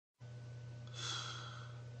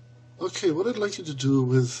Okay, what I'd like you to do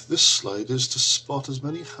with this slide is to spot as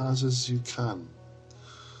many hazards as you can.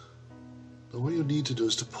 Now what you need to do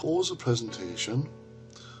is to pause the presentation,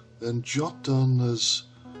 then jot down as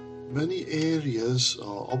many areas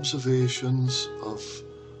or observations or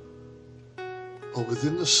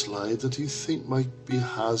within the slide that you think might be a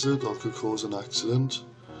hazard or could cause an accident.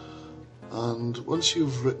 And once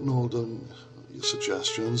you've written all down your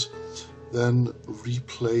suggestions, then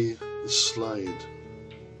replay the slide.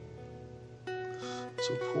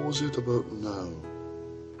 So pause it about now.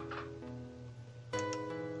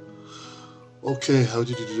 Okay, how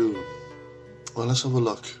did you do? Well, let's have a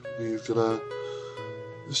look. We've got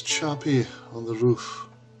this chappie on the roof.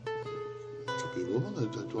 Could be a woman,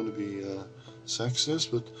 I don't want to be sexist,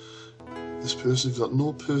 but this person's got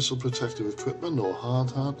no personal protective equipment, no hard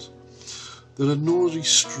hat. There are no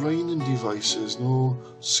restraining devices, no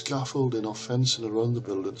scaffolding or fencing around the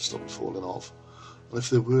building to stop it falling off. And if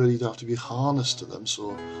there were, he'd have to be harnessed to them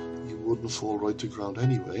so he wouldn't fall right to the ground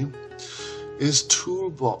anyway. His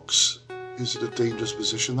toolbox is at a dangerous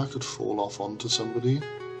position, that could fall off onto somebody.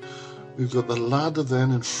 We've got the ladder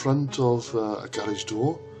then in front of a garage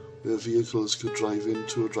door where vehicles could drive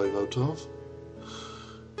into or drive out of.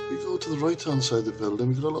 If we go to the right hand side of the building,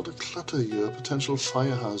 we've got a lot of clutter here, potential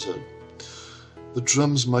fire hazard. The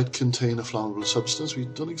drums might contain a flammable substance. We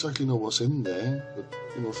don't exactly know what's in there, but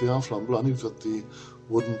if they are flammable, and you've got the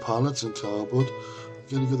wooden pallets and cardboard,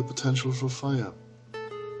 again you've got the potential for fire.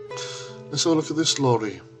 Let's have a look at this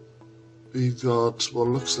lorry. We've got what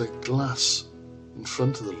looks like glass in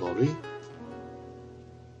front of the lorry,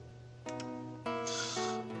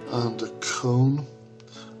 and a cone.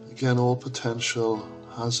 Again, all potential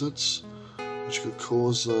hazards which could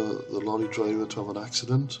cause the lorry driver to have an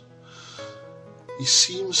accident. He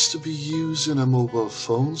seems to be using a mobile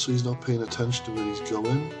phone, so he's not paying attention to where he's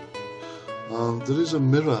going. And there is a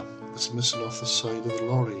mirror that's missing off the side of the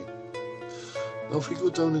lorry. Now if we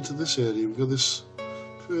go down into this area, we've got this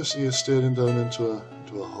person here staring down into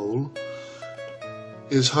a hole.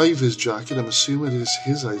 His high-vis jacket, I'm assuming it is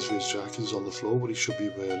his high-vis jacket, is on the floor, but he should be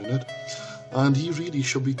wearing it. And he really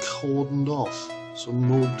should be cordoned off, so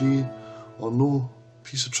nobody or no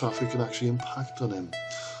piece of traffic can actually impact on him.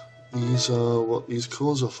 These are what these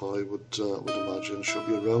cones are for, I would imagine, should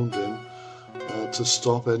be around him to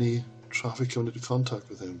stop any traffic coming into contact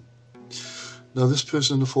with him. Now this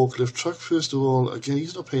person in the forklift truck, first of all, again,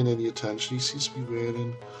 he's not paying any attention. He seems to be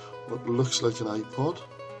wearing what looks like an iPod,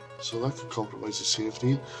 so that could compromise his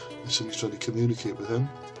safety if somebody's trying to communicate with him.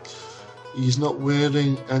 He's not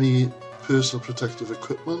wearing any personal protective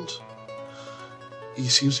equipment. He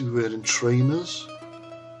seems to be wearing trainers.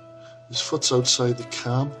 His foot's outside the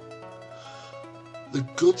cab. The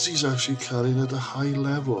goods he's actually carrying at a high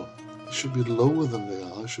level. They should be lower than they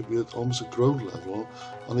are, should be at almost a ground level,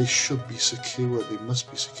 and they should be secure, they must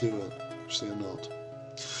be secure, which they are not.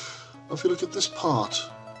 Now if you look at this part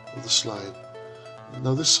of the slide,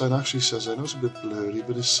 now this sign actually says, I know it's a bit blurry,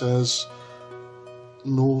 but it says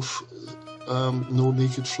no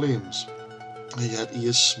naked flames, and yet he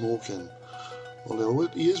is smoking. Although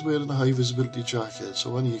he is wearing a high visibility jacket,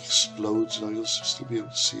 so when he explodes, you'll still be able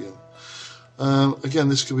to see him. Again,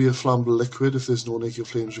 this could be a flammable liquid if there's no naked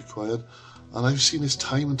flames required, and I've seen this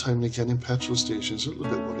time and time again in petrol stations. A little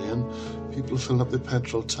bit worrying. People filling up their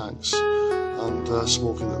petrol tanks and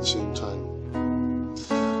smoking at the same time.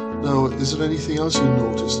 Now, is there anything else you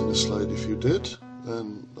noticed in the slide? If you did,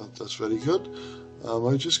 then that's very good.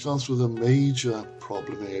 I've just gone through the major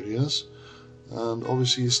problem areas, and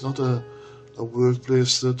obviously it's not a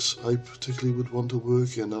workplace that I particularly would want to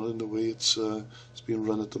work in, not in the way it's being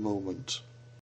run at the moment.